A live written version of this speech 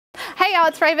Hey y'all,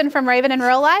 it's Raven from Raven in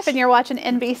Real Life, and you're watching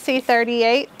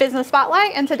NBC38 Business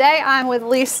Spotlight. And today I'm with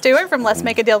Lee Stewart from Let's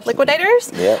Make a Deal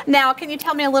Liquidators. Yep. Now, can you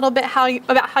tell me a little bit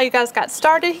about how you guys got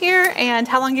started here and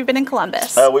how long you've been in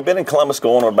Columbus? We've been in Columbus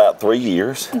going on about 3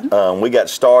 years. We got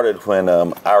started when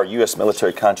our U.S.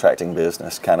 military contracting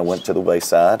business kind of went to the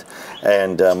wayside,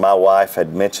 and my wife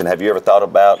had mentioned, have you ever thought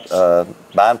about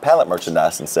buying pallet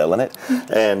merchandise and selling it?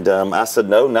 And I said,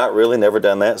 no, not really, never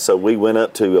done that. So we went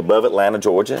up to above Atlanta,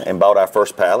 Georgia, and bought our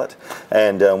first pallet,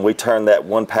 and we turned that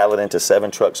one pallet into 7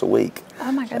 trucks a week.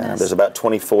 Oh my goodness. There's about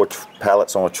 24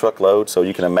 pallets on a truckload, so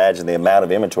you can imagine the amount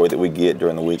of inventory that we get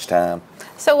during the week's time.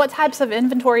 So what types of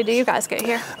inventory do you guys get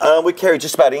here? We carry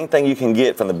just about anything you can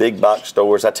get from the big box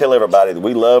stores. I tell everybody that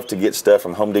we love to get stuff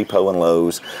from Home Depot and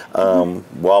Lowe's,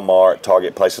 Walmart,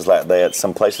 Target, places like that.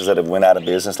 Some places that have went out of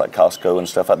business like Costco and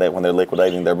stuff like that, when they're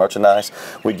liquidating their merchandise,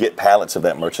 we get pallets of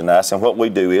that merchandise, and what we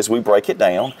do is we break it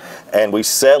down and we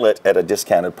sell it at a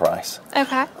discounted price.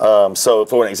 Okay. So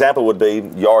for an example would be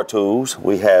yard tools.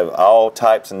 We have all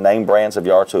types and name brands of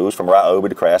yard tools, from Ryobi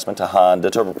to Craftsman to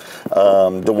Honda to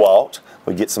DeWalt.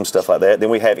 We get some stuff like that.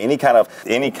 Then we have any kind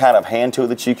of hand tool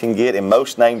that you can get. In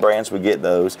most name brands, we get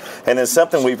those. And then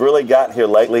something we've really gotten here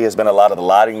lately has been a lot of the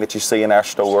lighting that you see in our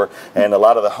store, and a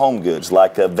lot of the home goods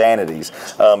like vanities.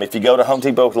 If you go to Home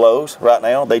Depot, Lowe's right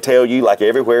now, they tell you, like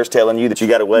everywhere is telling you, that you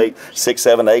got to wait 6,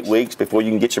 7, 8 weeks before you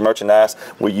can get your merchandise.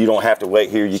 Well, you don't have to wait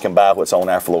here. You can buy what's on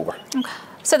our floor. Okay.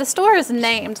 So the store is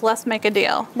named Let's Make a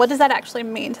Deal. What does that actually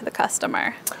mean to the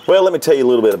customer? Well, let me tell you a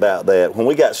little bit about that. When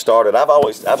we got started, I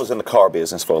was in the car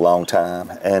business for a long time,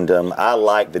 and I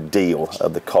liked the deal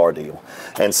of the car deal.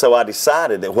 And so I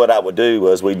decided that what I would do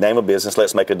was we'd name a business,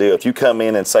 Let's Make a Deal. If you come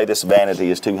in and say this vanity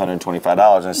is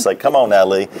 $225, and say, come on now,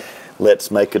 Lee,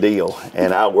 let's make a deal,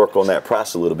 and I'll work on that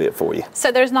price a little bit for you.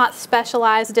 So there's not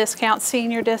specialized discounts,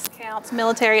 senior discounts,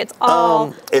 military, it's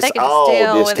all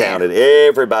discounted.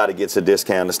 Everybody gets a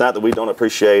discount. It's not that we don't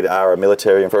appreciate our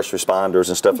military and first responders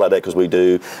and stuff like that, because we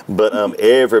do, but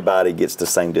everybody gets the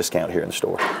same discount here in the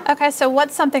store. Okay, so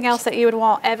what's something else that you would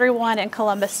want everyone in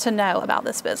Columbus to know about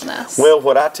this business? Well,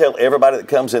 what I tell everybody that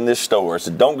comes in this store is,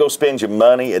 don't go spend your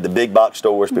money at the big box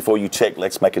stores before you check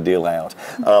Let's Make a Deal out.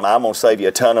 I'm going to save you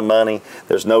a ton of money.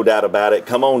 There's no doubt about it.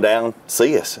 Come on down,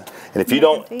 see us. And if you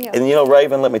don't, and you know,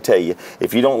 Raven, let me tell you,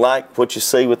 if you don't like what you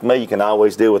see with me, you can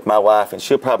always deal with my wife, and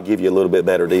she'll probably give you a little bit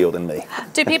better deal than me.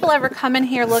 Do people ever come in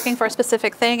here looking for a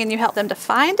specific thing and you help them to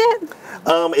find it?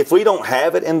 If we don't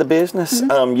have it in the business,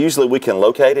 usually we can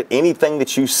locate it. Anything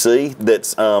that you see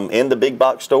that's in the big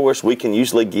box stores, we can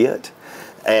usually get.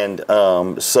 And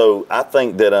so I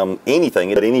think that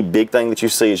any big thing that you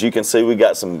see, as you can see, we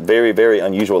got some very, very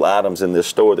unusual items in this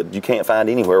store that you can't find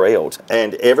anywhere else.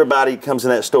 And everybody comes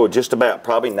in that store, just about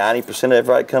probably 90% of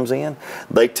everybody comes in,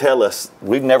 they tell us,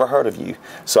 we've never heard of you.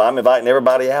 So I'm inviting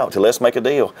everybody out to Let's Make a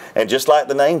Deal. And just like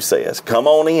the name says, come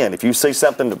on in. If you see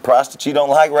something, the price that you don't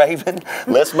like, Raven,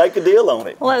 let's make a deal on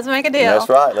it. Let's make a deal. That's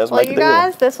right, let's make a deal. Well,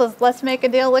 you guys, this was Let's Make a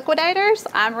Deal Liquidators.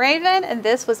 I'm Raven, and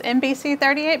this was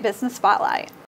NBC38 Business Spotlight.